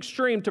to the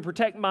extreme to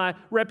protect my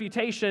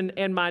reputation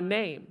and my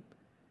name.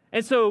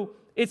 And so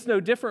it's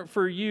no different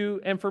for you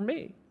and for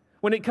me.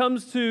 When it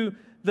comes to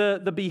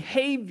the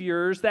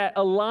behaviors that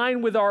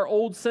align with our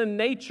old sin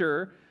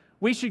nature,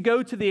 we should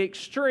go to the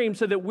extreme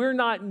so that we're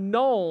not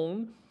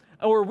known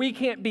or we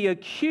can't be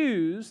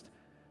accused,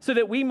 so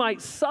that we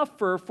might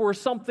suffer for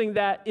something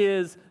that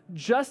is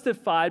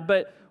justified,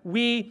 but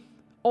we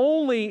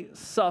only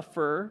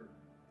suffer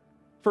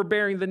for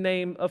bearing the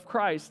name of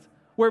Christ.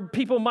 Where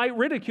people might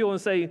ridicule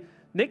and say,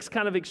 Nick's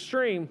kind of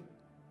extreme.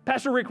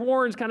 Pastor Rick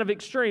Warren's kind of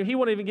extreme. He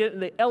won't even get in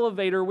the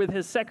elevator with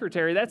his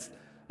secretary. That's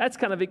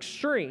kind of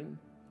extreme.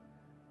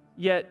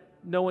 Yet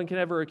no one can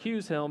ever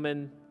accuse him,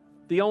 and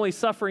the only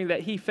suffering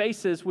that he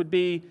faces would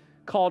be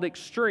called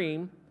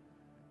extreme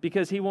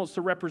because he wants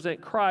to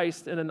represent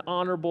Christ in an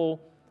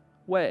honorable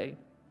way.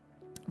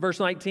 Verse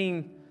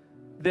 19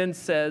 then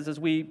says, as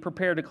we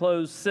prepare to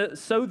close,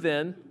 so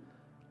then,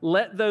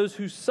 let those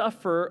who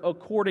suffer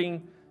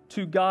according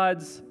to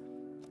God's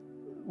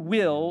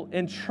will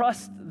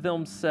entrust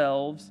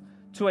themselves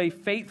to a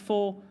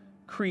faithful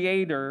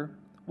Creator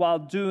while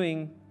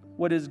doing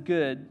what is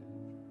good.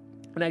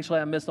 And actually,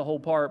 I missed a whole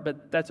part,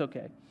 but that's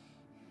okay.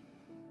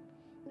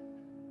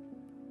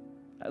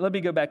 Let me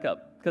go back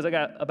up, because I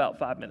got about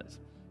 5 minutes.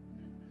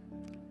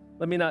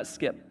 Let me not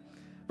skip.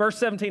 Verse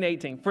 17,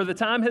 18. For the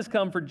time has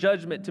come for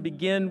judgment to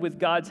begin with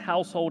God's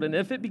household, and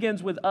if it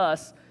begins with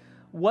us,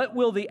 what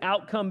will the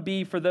outcome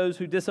be for those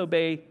who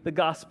disobey the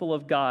gospel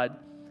of God?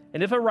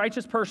 And if a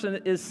righteous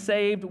person is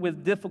saved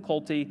with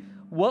difficulty,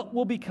 what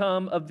will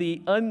become of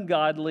the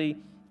ungodly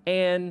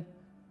and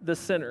the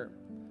sinner?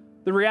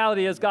 The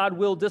reality is God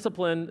will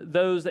discipline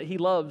those that he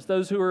loves,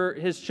 those who are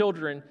his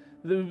children.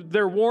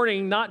 They're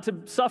warning not to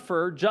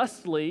suffer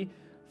justly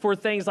for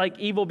things like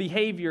evil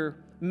behavior,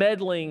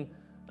 meddling,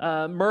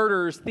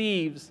 murders,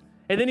 thieves.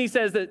 And then he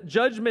says that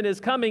judgment is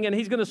coming, and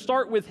he's going to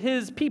start with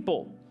his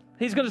people.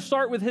 He's going to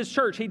start with his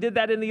church. He did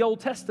that in the Old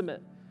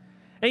Testament.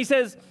 And he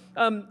says,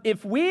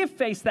 if we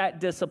face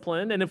that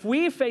discipline and if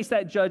we face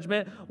that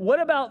judgment, what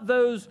about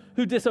those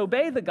who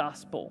disobey the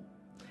gospel?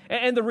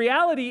 And the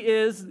reality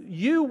is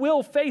you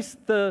will face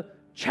the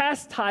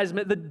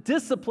chastisement, the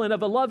discipline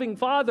of a loving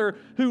Father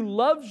who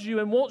loves you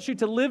and wants you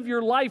to live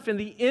your life in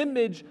the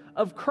image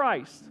of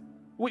Christ.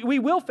 We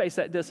will face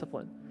that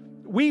discipline.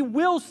 We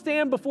will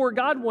stand before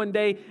God one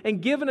day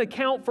and give an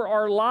account for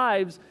our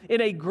lives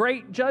in a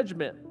great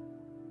judgment.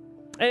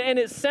 And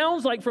it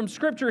sounds like from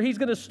Scripture, he's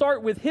going to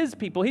start with his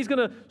people. He's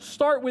going to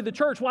start with the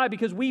church. Why?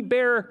 Because we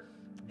bear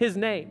his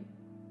name.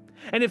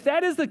 And if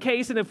that is the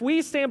case, and if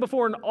we stand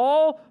before an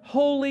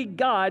all-holy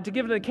God to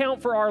give an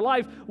account for our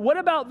life, what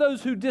about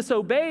those who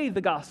disobey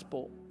the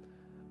gospel?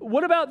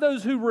 What about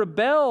those who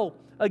rebel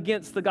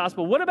against the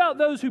gospel? What about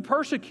those who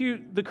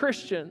persecute the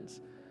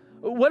Christians?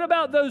 What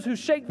about those who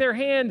shake their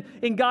hand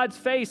in God's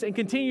face and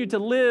continue to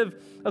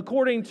live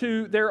according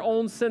to their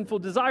own sinful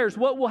desires?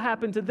 What will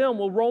happen to them?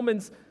 Well,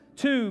 Romans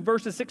 2,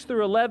 verses 6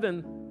 through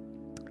 11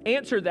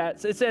 answer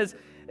that. It says,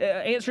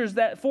 answers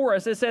that for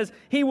us. It says,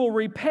 he will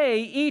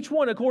repay each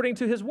one according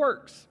to his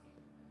works.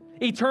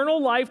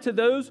 Eternal life to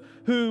those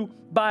who,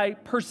 by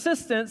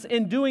persistence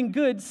in doing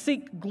good,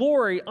 seek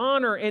glory,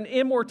 honor, and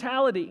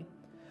immortality.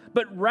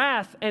 But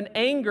wrath and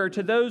anger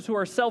to those who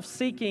are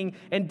self-seeking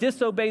and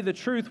disobey the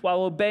truth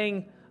while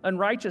obeying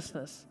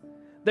unrighteousness.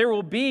 There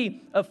will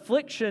be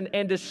affliction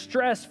and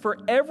distress for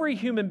every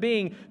human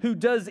being who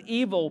does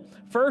evil,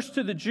 first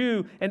to the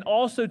Jew and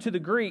also to the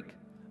Greek.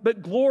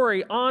 But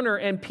glory, honor,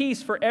 and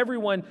peace for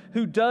everyone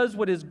who does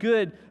what is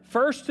good,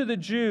 first to the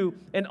Jew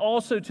and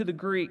also to the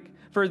Greek.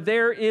 For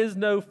there is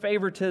no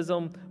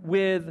favoritism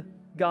with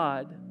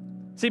God.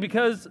 See,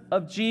 because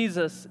of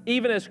Jesus,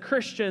 even as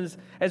Christians,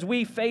 as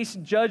we face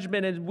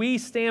judgment and we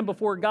stand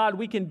before God,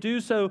 we can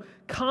do so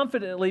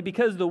confidently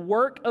because the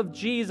work of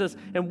Jesus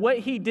and what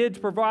he did to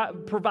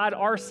provide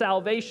our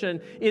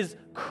salvation is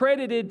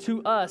credited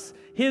to us.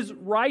 His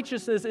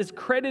righteousness is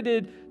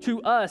credited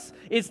to us.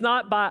 It's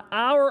not by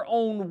our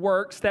own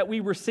works that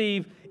we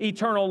receive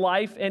eternal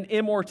life and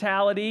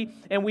immortality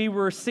and we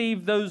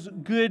receive those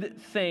good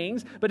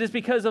things, but it's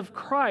because of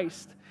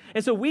Christ.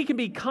 And so we can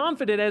be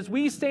confident as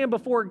we stand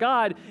before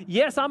God.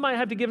 Yes, I might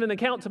have to give an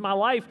account to my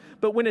life,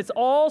 but when it's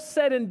all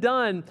said and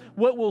done,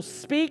 what will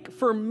speak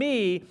for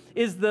me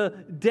is the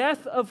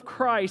death of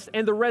Christ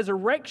and the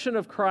resurrection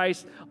of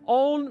Christ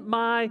on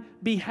my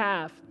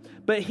behalf.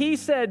 But he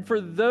said, for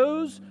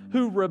those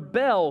who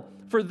rebel,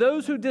 for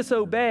those who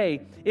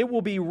disobey, it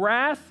will be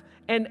wrath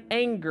and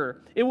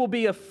anger. It will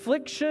be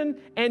affliction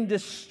and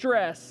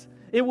distress.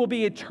 It will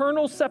be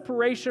eternal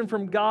separation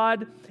from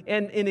God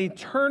and an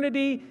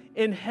eternity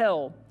in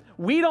hell.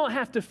 We don't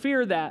have to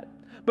fear that,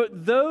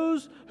 but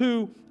those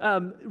who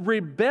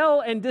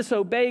rebel and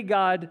disobey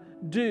God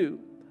do.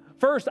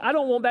 First, I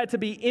don't want that to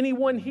be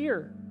anyone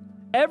here.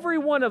 Every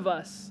one of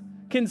us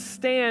can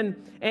stand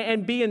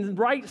and be in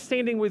right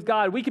standing with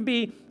God. We can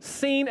be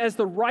seen as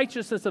the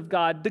righteousness of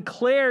God,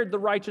 declared the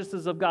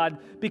righteousness of God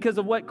because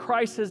of what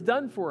Christ has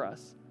done for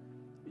us.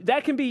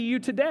 That can be you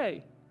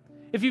today.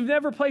 If you've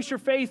never placed your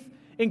faith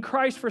in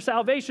Christ for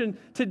salvation,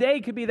 today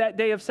could be that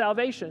day of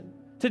salvation.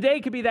 Today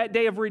could be that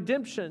day of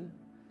redemption.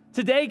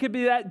 Today could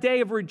be that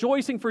day of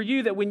rejoicing for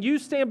you that when you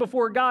stand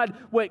before God,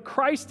 what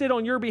Christ did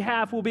on your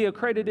behalf will be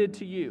accredited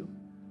to you.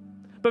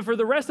 But for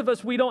the rest of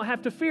us, we don't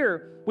have to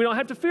fear. We don't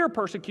have to fear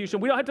persecution.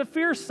 We don't have to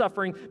fear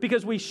suffering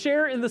because we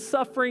share in the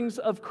sufferings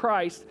of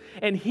Christ.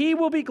 And He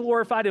will be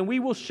glorified and we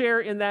will share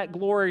in that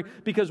glory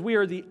because we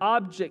are the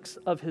objects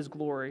of His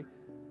glory.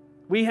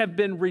 We have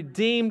been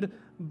redeemed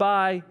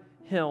by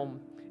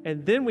Him.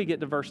 And then we get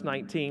to verse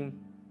 19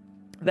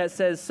 that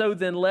says, so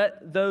then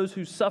let those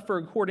who suffer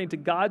according to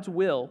God's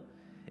will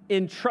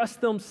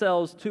entrust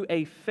themselves to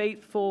a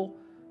faithful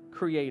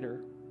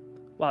Creator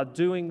while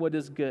doing what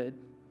is good.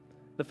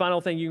 The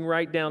final thing you can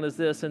write down is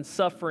this: in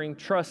suffering,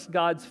 trust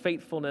God's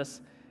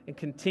faithfulness and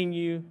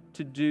continue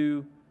to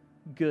do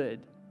good.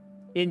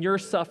 In your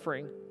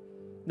suffering,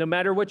 no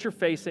matter what you're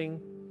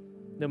facing,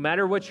 no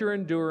matter what you're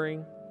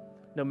enduring,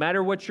 no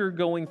matter what you're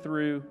going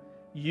through,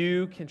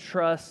 you can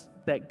trust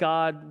that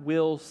God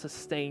will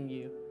sustain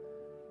you,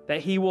 that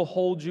He will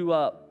hold you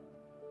up.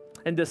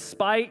 And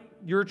despite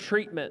your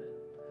treatment,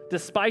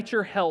 despite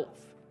your health,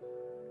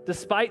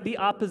 despite the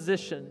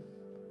opposition,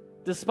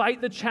 despite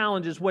the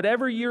challenges,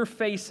 whatever you're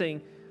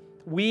facing,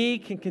 we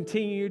can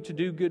continue to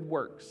do good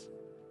works.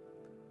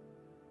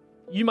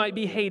 You might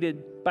be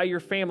hated by your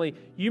family.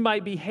 You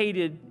might be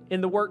hated in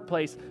the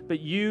workplace,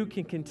 but you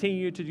can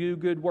continue to do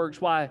good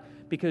works. Why?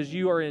 Because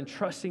you are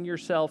entrusting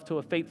yourself to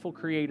a faithful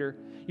Creator.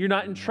 You're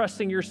not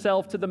entrusting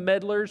yourself to the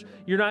meddlers.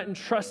 You're not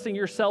entrusting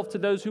yourself to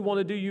those who want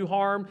to do you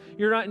harm.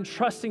 You're not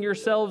entrusting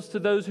yourselves to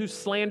those who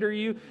slander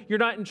you. You're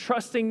not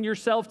entrusting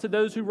yourself to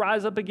those who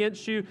rise up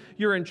against you.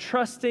 You're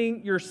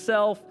entrusting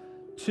yourself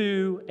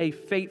to a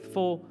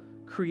faithful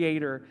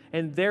Creator.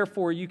 And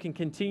therefore, you can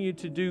continue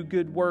to do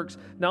good works,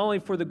 not only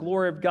for the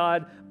glory of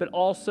God, but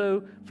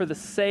also for the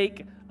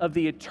sake of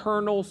the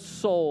eternal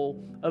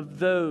soul of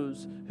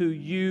those who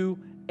you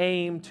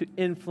aim to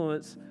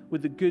influence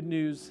with the good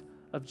news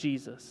of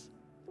Jesus.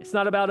 It's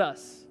not about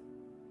us.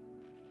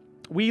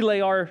 We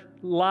lay our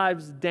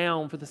lives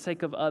down for the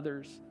sake of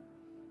others.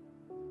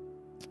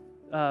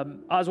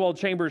 Oswald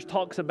Chambers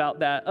talks about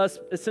that, us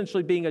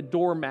essentially being a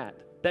doormat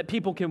that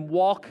people can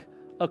walk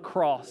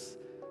across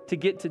to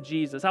get to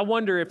Jesus. I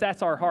wonder if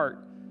that's our heart.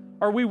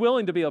 Are we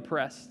willing to be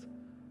oppressed?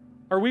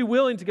 Are we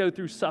willing to go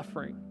through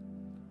suffering?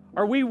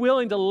 Are we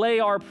willing to lay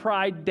our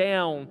pride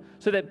down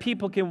so that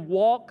people can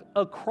walk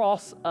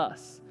across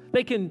us?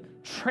 They can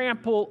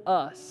trample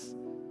us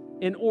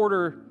in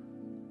order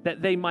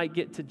that they might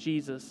get to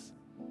Jesus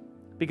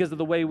because of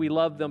the way we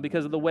love them,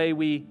 because of the way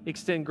we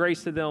extend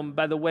grace to them,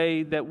 by the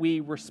way that we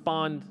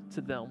respond to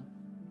them.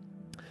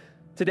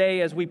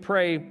 Today, as we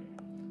pray,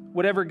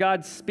 whatever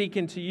God's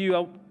speaking to you,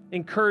 I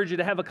encourage you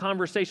to have a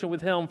conversation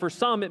with Him. For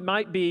some, it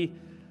might be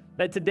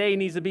that today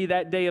needs to be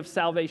that day of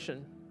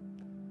salvation.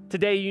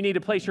 Today, you need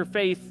to place your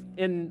faith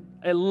in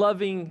a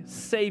loving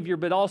Savior,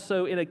 but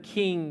also in a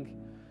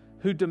King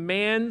who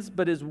demands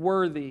but is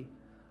worthy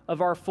of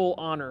our full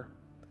honor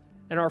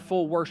and our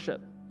full worship.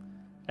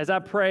 As I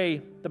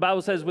pray, the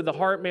Bible says, with the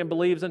heart man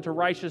believes unto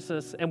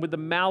righteousness, and with the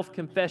mouth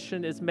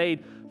confession is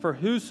made. For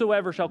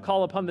whosoever shall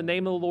call upon the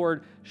name of the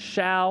Lord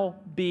shall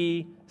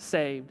be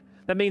saved.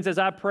 That means as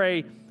I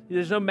pray,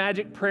 there's no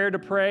magic prayer to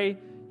pray.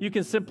 You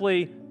can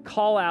simply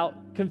call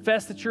out,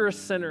 confess that you're a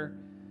sinner,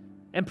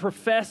 and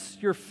profess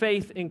your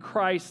faith in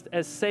Christ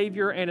as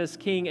Savior and as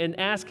King, and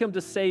ask Him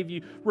to save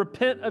you.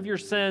 Repent of your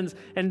sins.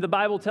 And the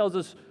Bible tells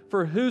us,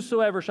 for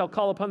whosoever shall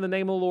call upon the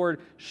name of the Lord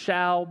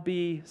shall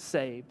be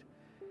saved.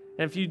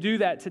 And if you do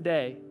that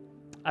today,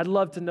 I'd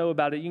love to know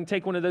about it. You can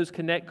take one of those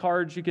Connect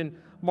cards. You can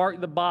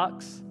mark the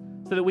box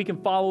so that we can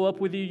follow up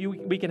with you.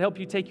 We can help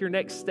you take your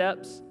next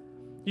steps.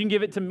 You can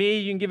give it to me.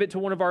 You can give it to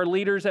one of our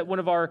leaders at one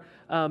of our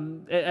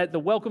at the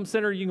Welcome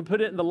Center. You can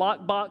put it in the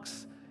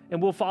lockbox,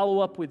 and we'll follow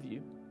up with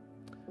you.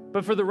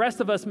 But for the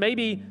rest of us,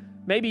 maybe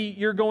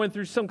you're going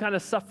through some kind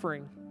of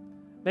suffering.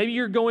 Maybe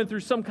you're going through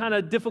some kind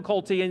of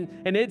difficulty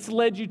and it's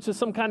led you to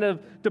some kind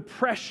of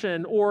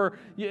depression, or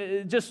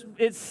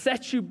it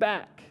sets you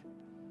back.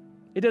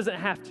 It doesn't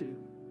have to.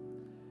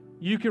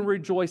 You can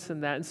rejoice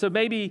in that. And so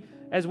maybe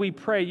as we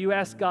pray, you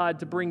ask God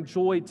to bring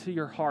joy to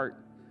your heart,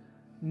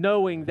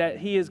 knowing that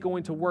He is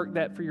going to work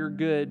that for your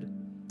good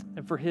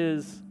and for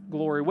His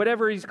glory.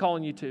 Whatever He's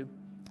calling you to,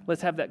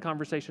 let's have that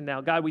conversation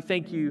now. God, we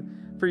thank you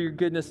for your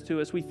goodness to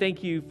us. We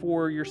thank you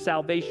for your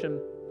salvation.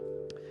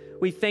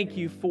 We thank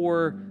you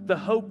for the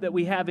hope that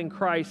we have in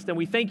Christ. And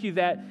we thank you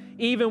that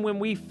even when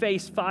we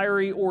face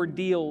fiery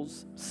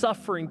ordeals,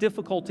 suffering,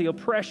 difficulty,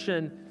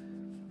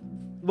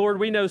 oppression, Lord,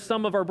 we know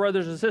some of our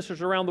brothers and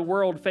sisters around the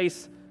world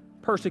face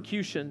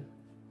persecution.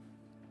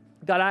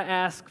 God, I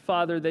ask,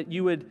 Father, that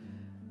you would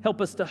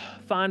help us to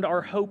find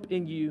our hope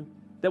in you,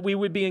 that we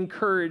would be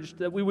encouraged,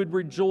 that we would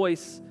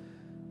rejoice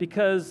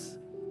because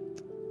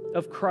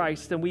of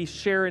Christ and we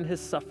share in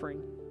His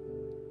suffering.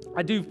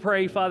 I do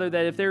pray, Father,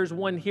 that if there's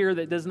one here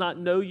that does not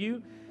know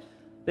you,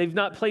 they've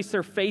not placed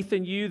their faith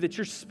in you, that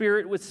your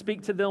Spirit would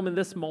speak to them in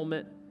this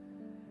moment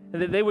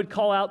and that they would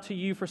call out to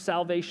you for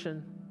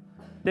salvation.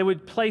 They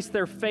would place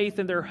their faith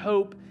and their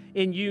hope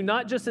in you,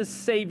 not just as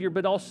Savior,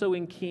 but also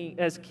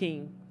as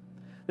King.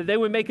 That they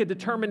would make a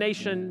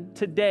determination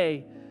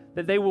today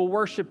that they will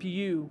worship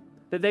you,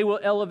 that they will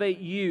elevate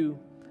you,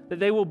 that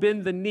they will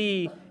bend the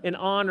knee in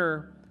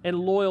honor and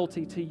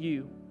loyalty to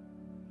you.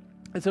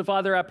 And so,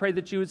 Father, I pray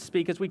that you would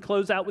speak as we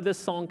close out with this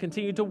song.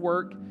 Continue to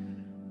work,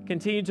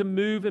 continue to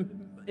move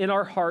in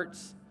our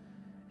hearts,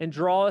 and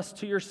draw us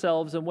to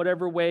yourselves in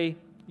whatever way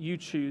you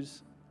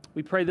choose.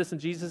 We pray this in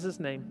Jesus'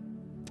 name.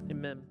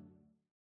 Amen.